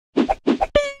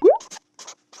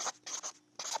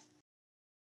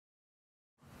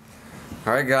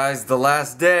Alright guys, the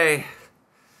last day.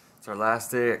 It's our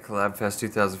last day at CollabFest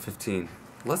 2015.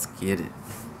 Let's get it.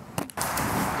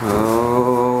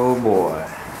 Oh boy.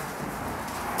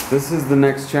 This is the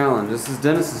next challenge. This is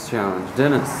Dennis's challenge.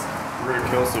 Dennis. We're gonna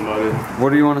kill somebody.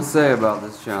 What do you want to say about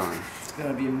this challenge? It's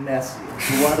gonna be messy.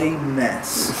 Bloody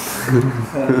mess.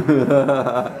 Looks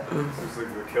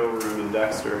like the kill room in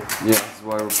Dexter. Yeah, that's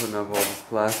why we're putting up all this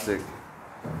plastic.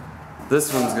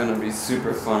 This one's gonna be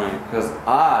super funny because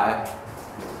I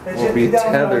will be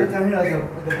tethered.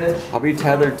 I'll be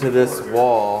tethered to this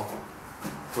wall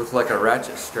with like a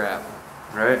ratchet strap,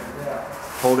 right?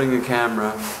 Holding a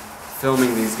camera,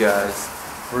 filming these guys.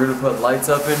 We're gonna put lights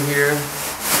up in here,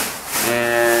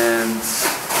 and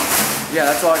yeah,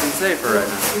 that's all I can say for right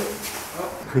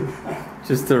now.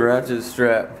 Just a ratchet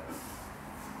strap.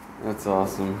 That's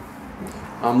awesome.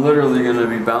 I'm literally gonna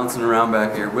be bouncing around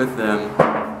back here with them,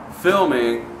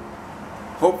 filming.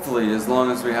 Hopefully, as long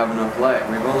as we have enough light.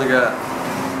 We've only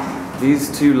got these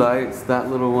two lights, that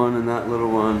little one and that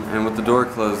little one, and with the door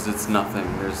closed, it's nothing.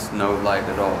 There's no light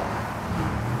at all.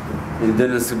 And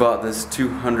Dennis bought this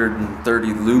 230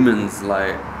 lumens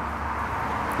light.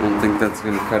 I don't think that's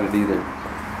gonna cut it either,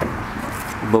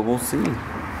 but we'll see.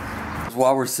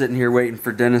 While we're sitting here waiting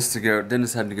for Dennis to go,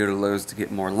 Dennis had to go to Lowe's to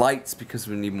get more lights because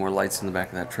we need more lights in the back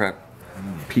of that truck.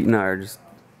 Pete and I are just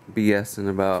BSing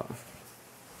about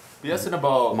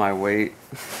my weight.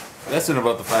 BSing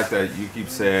about the fact that you keep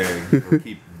saying, or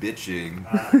keep bitching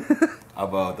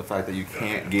about the fact that you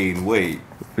can't gain weight.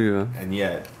 Yeah. And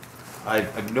yet,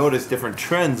 I've noticed different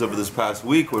trends over this past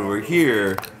week when we're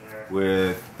here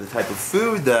with the type of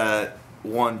food that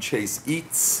one Chase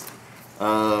eats.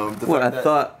 What, I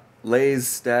thought Lay's,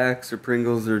 Stacks, or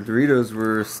Pringles, or Doritos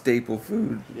were staple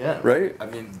food. Yeah. Right? I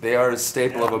mean, they are a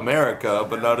staple of America,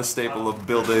 but not a staple of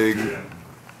building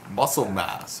muscle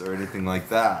mass or anything like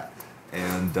that.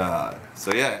 And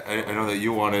so yeah, I know that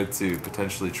you wanted to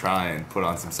potentially try and put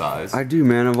on some size. I do,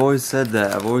 man. I've always said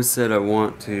that. I've always said I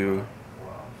want to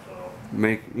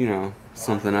make, you know,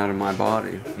 something out of my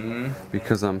body.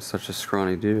 Because I'm such a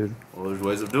scrawny dude. Well, there's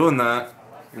ways of doing that.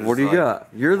 What do you got?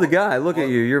 You're the guy. Look at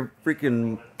you. You're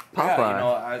freaking Popeye. Yeah, you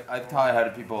know, I've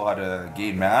taught people how to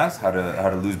gain mass, how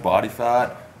to lose body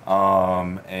fat,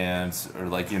 and or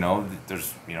like, you know,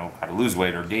 there's, you know, how to lose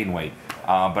weight or gain weight.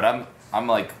 But I'm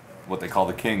like what they call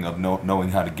the king of knowing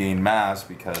how to gain mass,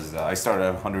 because I started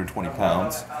at 120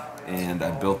 pounds and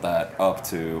I built that up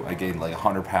to, I gained like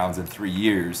 100 pounds in 3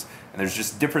 years. And there's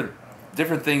just different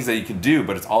things that you can do,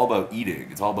 but it's all about eating.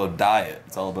 It's all about diet.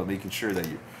 It's all about making sure that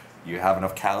you have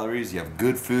enough calories, you have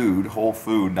good food, whole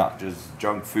food, not just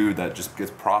junk food that just gets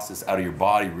processed out of your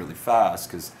body really fast.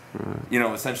 Because, you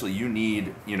know, essentially you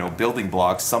need, you know, building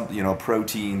blocks, some, you know,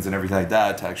 proteins and everything like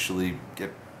that to actually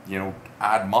get, you know,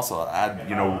 add muscle, add,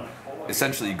 you know,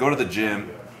 essentially you go to the gym.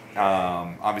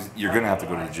 Obviously, you're gonna have to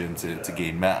go to the gym to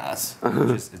gain mass.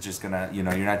 It's just gonna, you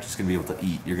know, you're not just gonna be able to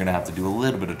eat. You're gonna have to do a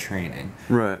little bit of training.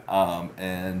 Right.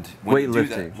 And when you do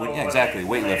weightlifting. that, yeah, exactly,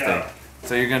 weightlifting.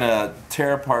 So you're gonna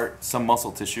tear apart some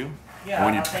muscle tissue. And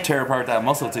when you tear apart that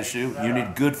muscle tissue, you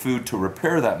need good food to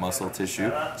repair that muscle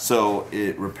tissue. So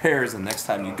it repairs, and next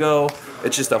time you go,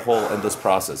 it's just a whole endless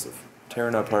process of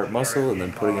tearing apart muscle and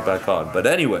then putting it back on. But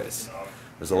anyways,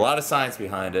 there's a lot of science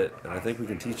behind it, and I think we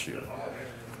can teach you.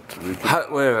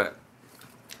 Wait.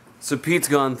 So Pete's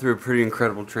gone through a pretty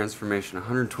incredible transformation.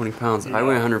 120 pounds. I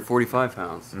weigh 145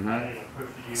 pounds.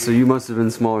 So you must have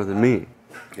been smaller than me.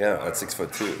 Yeah, that's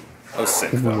 6'2". I was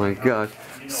 6'. Oh my gosh.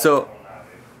 So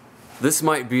this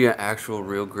might be an actual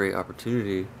real great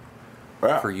opportunity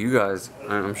for you guys.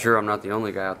 I'm sure I'm not the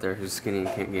only guy out there who's skinny and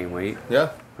can't gain weight. Yeah.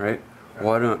 Right?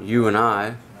 Why don't you and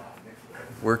I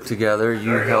work together?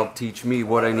 You help teach me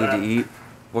what I need to eat,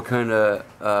 what kind of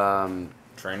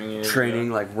training,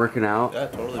 like working out. Yeah,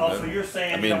 totally. Oh, so you're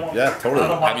saying, I mean, yeah, totally.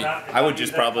 I mean, I would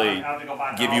just probably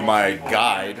give you my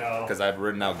guide, because I've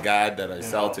written out guide that I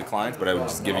sell to clients, but I would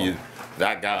just give you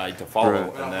that guide to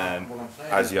follow, and then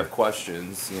as you have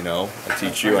questions, you know, I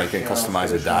teach you. I can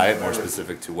customize a diet more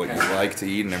specific to what you like to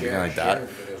eat and everything like that.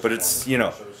 But it's, you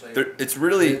know, it's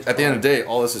really, at the end of the day,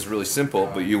 all this is really simple,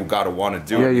 but you gotta want to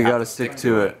do it. Yeah, you gotta stick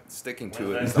to it. Sticking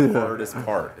to it is the hardest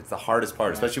part. It's the hardest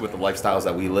part, especially with the lifestyles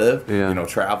that we live, you know,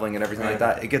 traveling and everything like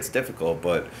that. It gets difficult,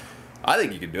 but I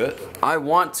think you can do it. I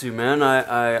want to, man.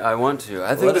 I want to.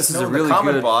 I think this is a really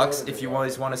comment good box if you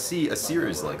always want to see a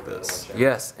series like this.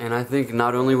 Yes, and I think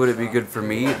not only would it be good for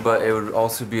me, but it would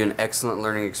also be an excellent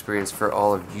learning experience for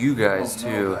all of you guys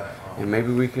too. And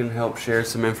maybe we can help share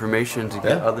some information to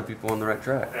get other people on the right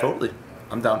track. Totally.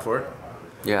 I'm down for it.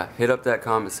 Yeah, hit up that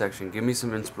comment section. Give me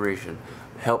some inspiration.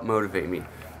 Help motivate me.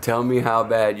 Tell me how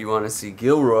bad you want to see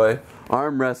Gilroy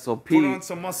arm wrestle Pete. Put on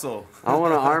some muscle. I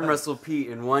want to arm wrestle Pete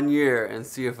in 1 year and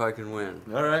see if I can win.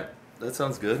 All right, that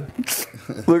sounds good.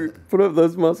 Look, put up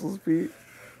those muscles, Pete.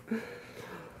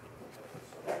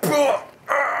 So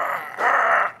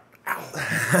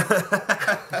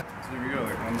here we go,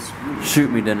 like unscrew. Shoot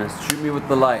me, Dennis. Shoot me with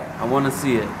the light. I want to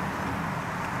see it.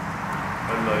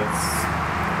 Headlights.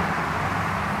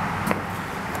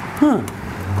 Huh.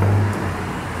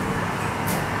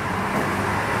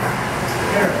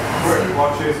 Wait,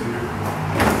 watch chasing you.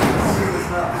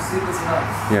 See if it's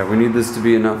enough. Yeah, we need this to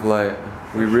be enough light.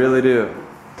 We really do.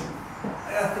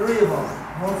 I got 3 of them.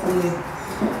 Hopefully.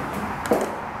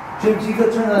 Jim, can you go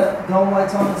turn the dome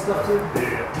lights on and stuff too?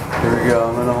 Yeah. Here we go.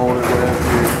 I'm gonna hold it right up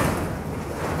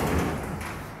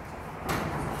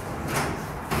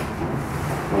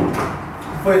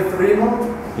here. Wait, 3 of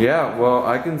them? Yeah, well,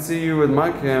 I can see you with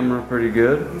my camera pretty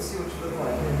good. Let me see what you look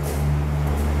like.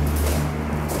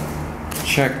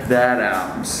 Check that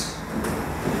out.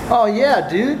 Oh yeah,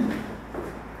 dude.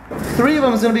 3 of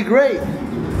them is gonna be great.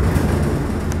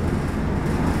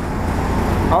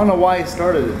 I don't know why he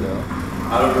started it though.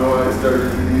 I don't know why I started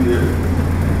it either.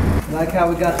 Like how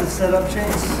we got this set up,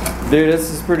 Chase? Dude, this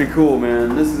is pretty cool,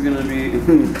 man. This is gonna be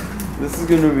this is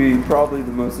gonna be probably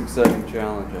the most exciting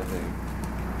challenge, I think.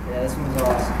 Yeah, this one's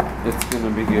awesome. It's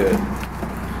gonna be good.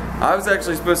 I was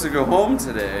actually supposed to go home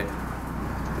today,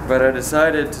 but I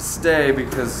decided to stay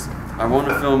because I want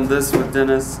to film this with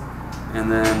Dennis, and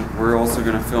then we're also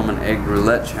gonna film an egg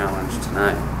roulette challenge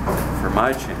tonight for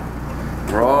my channel.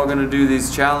 We're all gonna do these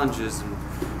challenges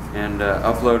and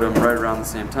upload them right around the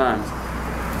same time,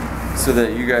 so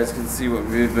that you guys can see what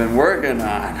we've been working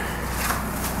on.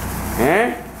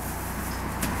 Eh?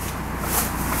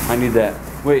 I need that.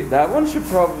 Wait, that one should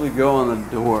probably go on the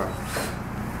door.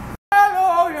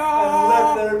 Hello,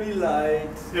 y'all! And let there be light.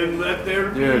 And let there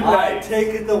be Dude. I light. take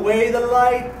it away the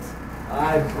light.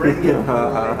 I bring it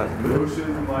forward.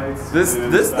 Motion lights. This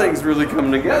and thing's stuff. really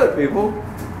coming together, people.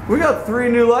 We got 3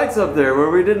 new lights up there where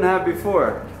we didn't have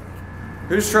before.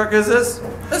 Whose truck is this?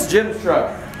 That's Jim's truck.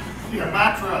 Yeah,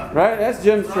 my truck. Right? That's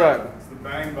Jim's truck. It's the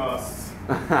Bang Bus.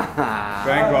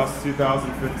 Bang Bus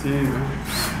 2015.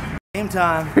 Game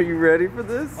time. Are you ready for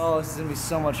this? Oh, this is gonna be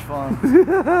so much fun.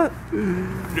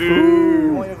 Ooh.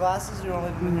 You want your glasses or you want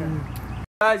to leave them in here?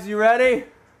 Guys, you ready?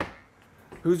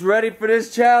 Who's ready for this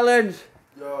challenge?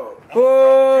 Yo.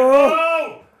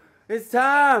 Oh, it's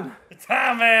time. It's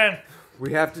time, man.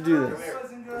 We have to do this.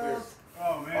 Boys and girls.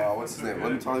 Oh man. What's his name? What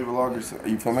did Tony Vloggers say? Are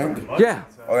you filming? Yeah.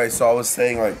 Okay, so I was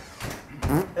saying like,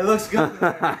 It looks good.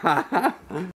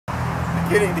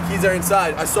 kidding, the keys are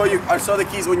inside. I saw the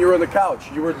keys when you were on the couch.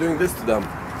 You were doing this to them.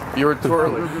 You were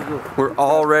twirling. We're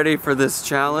all ready for this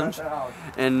challenge,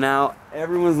 and now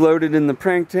everyone's loaded in the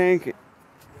prank tank.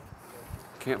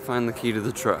 Can't find the key to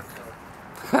the truck.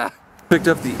 Picked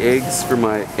up the eggs for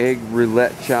my egg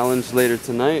roulette challenge later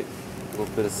tonight. A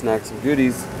little bit of snacks and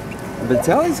goodies.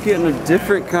 Vitaly's getting a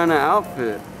different kind of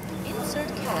outfit. Insert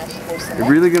cash for select. You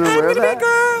really gonna wear that?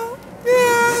 girl.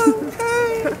 Yeah.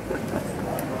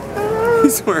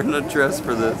 He's wearing a dress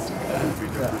for this.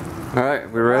 All right,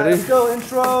 we ready? Let's go.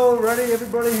 Intro. Ready,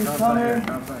 everybody? Who's coming?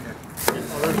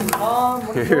 What are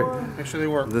you Here. doing? Make sure they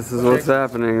work. This is what's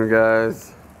happening,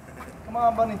 guys. Come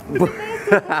on, bunny.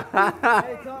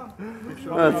 Hey, Tom.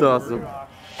 That's awesome. All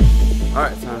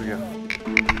right, time to go.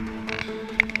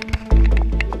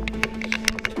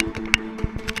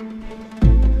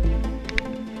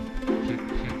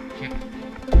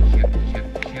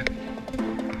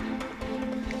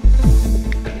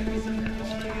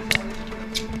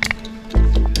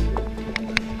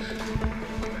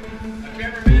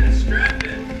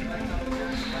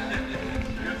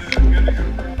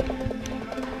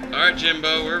 All right,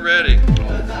 Jimbo, we're ready.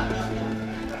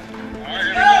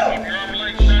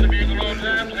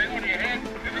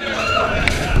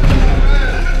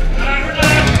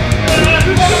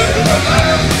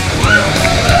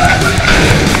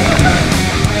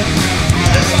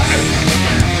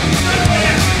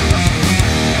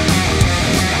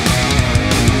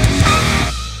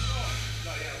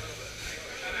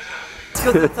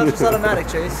 Touch automatic,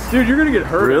 Chase. Dude, you're gonna get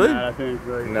hurt. Really? In that, I think.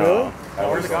 Like, No.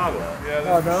 Where's the goblet?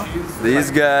 Oh, no? These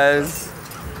guys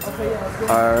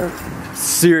are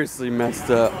seriously messed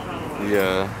up.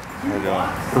 Yeah, I know.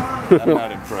 I'm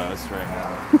not impressed right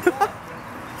now.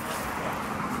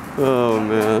 Oh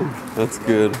man, that's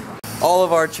good. All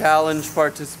of our challenge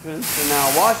participants are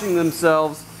now washing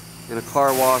themselves in a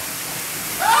car wash.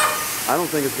 I don't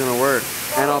think it's gonna work,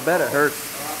 and I'll bet it hurts.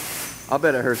 I'll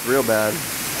bet it hurts real bad.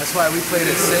 That's why we played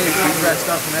it safe. We dressed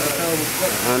up and had to film.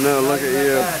 I know, look at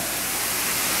you.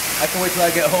 I can wait till I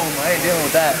get home. I ain't dealing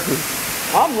with that.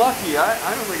 I'm lucky. I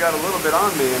only got a little bit on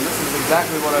me, and this is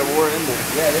exactly what I wore in there.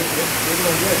 Yeah, they're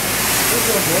doing good. They're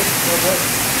doing good.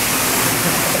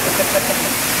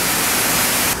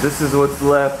 This is what's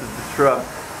left of the truck.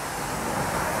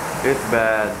 It's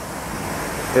bad.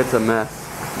 It's a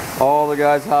mess. All the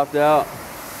guys hopped out,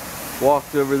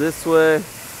 walked over this way,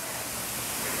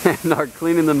 and are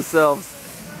cleaning themselves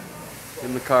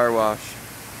in the car wash.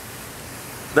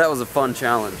 That was a fun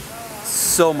challenge.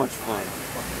 So much fun.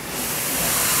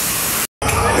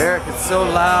 Eric, it's so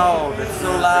loud. It's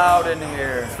so loud in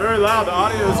here. It's very loud. The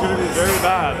audio is going to be very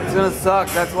bad. It's gonna suck.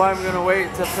 That's why I'm gonna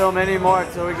wait to film any more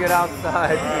until we get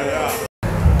outside. Yeah.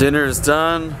 Dinner is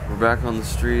done. We're back on the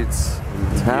streets.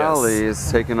 And Tally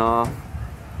is taking off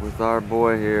with our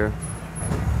boy here.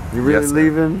 You really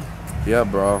leaving? Yeah,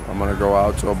 bro. I'm gonna go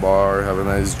out to a bar, have a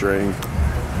nice drink,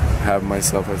 have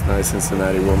myself a nice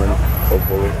Cincinnati woman,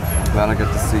 hopefully. Glad I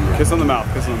got to see you. Kiss on the mouth.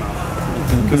 Kiss on the mouth.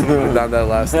 Because we've done that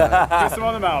last time. Kiss him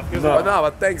on the mouth. Kiss him on But the mouth. no,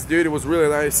 but thanks, dude. It was really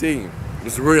nice seeing you. It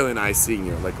was really nice seeing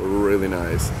you. Like, really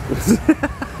nice. It's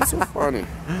so funny.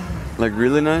 Like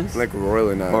really nice? Like,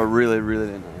 really nice. Or really,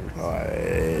 really nice?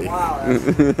 Hey. Wow.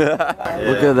 Look at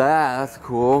that. That's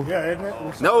cool. Yeah, isn't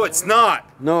it? No, it's not.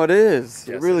 No, it is.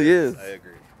 It really is. I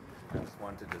agree. I just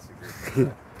want to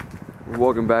disagree. We're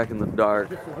walking back in the dark.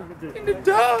 In the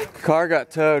dark. Car got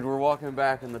towed. We're walking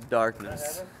back in the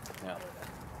darkness. Yeah.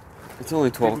 It's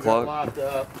only 12 o'clock.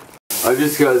 I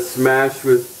just got smashed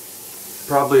with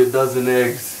probably a dozen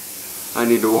eggs. I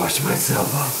need to wash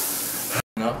myself off.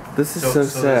 No. This is so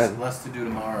sad. There's less to do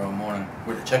tomorrow morning.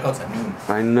 We're the checkouts at noon.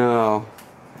 I know.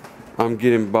 I'm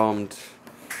getting bummed.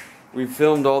 We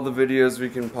filmed all the videos we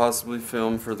can possibly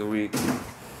film for the week.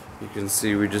 You can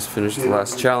see we just finished the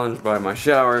last challenge by my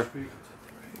shower.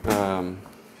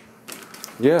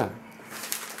 Yeah.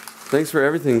 Thanks for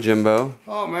everything, Jimbo.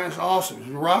 Oh man, it's awesome. It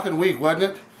was a rocking week,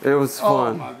 wasn't it? It was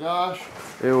fun. Oh my gosh.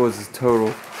 It was a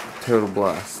total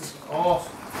blast.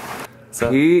 Awesome.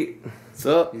 Pete, What's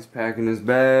up? he's packing his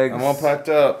bags. I'm all packed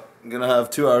up. I'm gonna have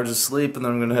 2 hours of sleep and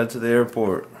then I'm gonna head to the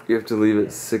airport. You have to leave at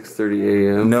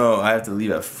 6:30 a.m. No, I have to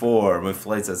leave at 4. My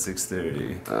flight's at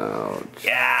 6:30. Ouch.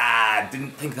 Yeah,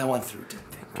 didn't think that went through. Didn't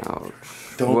think. Ouch.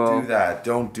 Don't Well, do that.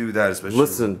 Don't do that, especially.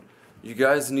 Listen, you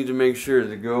guys need to make sure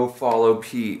to go follow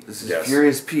Pete. This is Yes.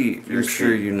 Furious Pete. You're Furious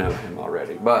sure Pete. you know him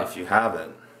already, but if you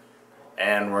haven't,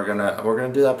 and we're gonna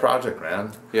do that project,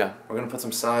 man. yeah, We're gonna put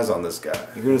some size on this guy.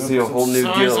 you're gonna see a whole new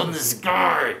Size on Gil. this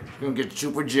guy. He's gonna get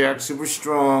super jacked, super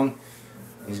strong.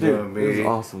 He's Dude, gonna be it was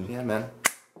awesome. Yeah, man.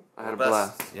 I had a Best.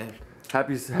 blast. Yeah.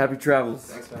 Happy travels.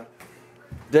 Thanks, man.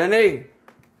 Denny!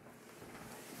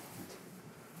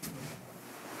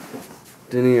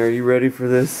 Denny, are you ready for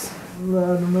this? I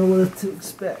don't know what to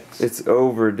expect. It's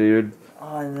over, dude.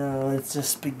 I know, it's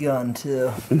just begun too.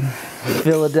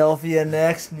 Philadelphia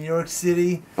next, New York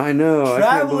City. I know.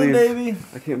 Traveling, baby.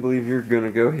 I can't believe you're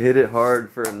gonna go hit it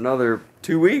hard for another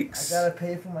 2 I weeks. gotta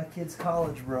pay for my kids'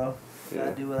 college, bro. Yeah.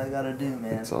 Gotta do what I gotta do,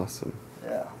 man. That's awesome.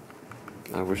 Yeah.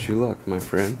 I wish you luck, my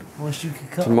friend. Wish you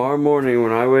could come. Tomorrow morning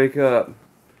when I wake up,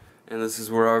 and this is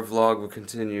where our vlog will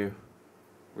continue,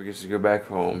 we get to go back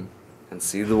home and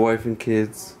see the wife and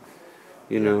kids,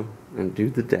 you know, and do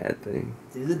the dad thing.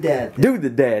 Do the dad thing. Do the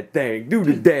dad thing, do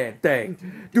the dad thing,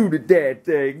 do the dad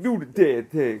thing, do the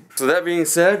dad thing. So that being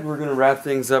said, we're gonna wrap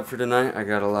things up for tonight. I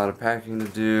got a lot of packing to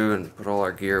do and put all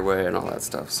our gear away and all that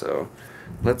stuff. So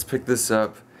let's pick this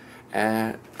up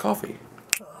at coffee.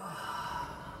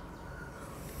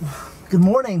 Good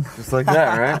morning. Just like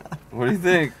that, right? What do you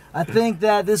think? I think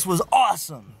that this was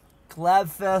awesome.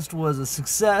 CollabFest was a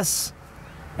success,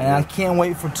 and I can't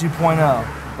wait for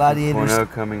 2.0. Gladiators.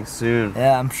 2.0 coming soon.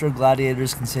 Yeah, I'm sure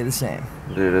gladiators can say the same.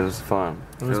 Dude, it was fun.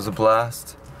 It was a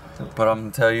blast. But I'm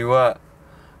gonna tell you what,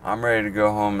 I'm ready to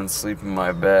go home and sleep in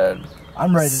my bed.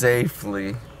 I'm ready.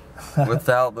 Safely,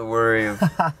 without the worry of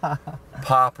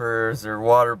poppers or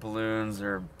water balloons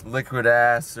or liquid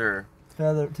ass or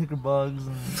Feather ticker bugs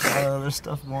and all that other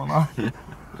stuff going on.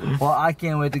 Well, I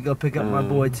can't wait to go pick up my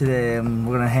boy today, and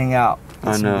we're gonna hang out. Get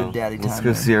I some know. good daddy Let's time go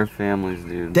in. see our families,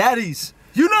 dude. Daddies,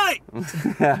 unite!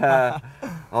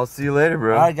 I'll see you later,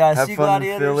 bro. All right, guys. Have See you, fun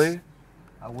in gladiators. Philly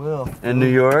I will. and New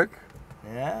York.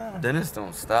 Yeah. Dennis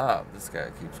don't stop. This guy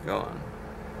keeps going.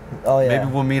 Oh yeah.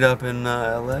 Maybe we'll meet up in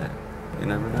LA. You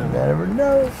never know. Never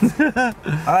know.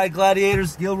 All right,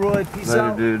 gladiators. Gilroy, peace Later,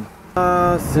 out. dude.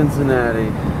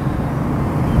 Cincinnati.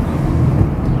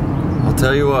 I'll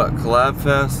tell you what,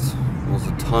 CollabFest was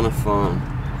a ton of fun,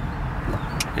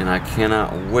 and I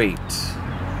cannot wait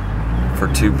for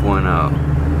 2.0.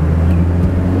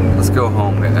 Let's go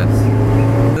home,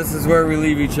 guys. This is where we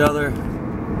leave each other.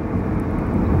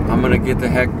 I'm gonna get the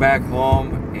heck back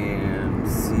home and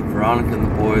see Veronica and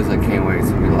the boys. I can't wait. It's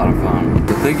gonna be a lot of fun.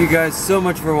 So thank you guys so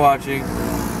much for watching,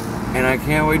 and I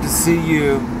can't wait to see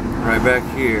you right back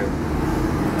here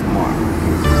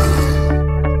tomorrow.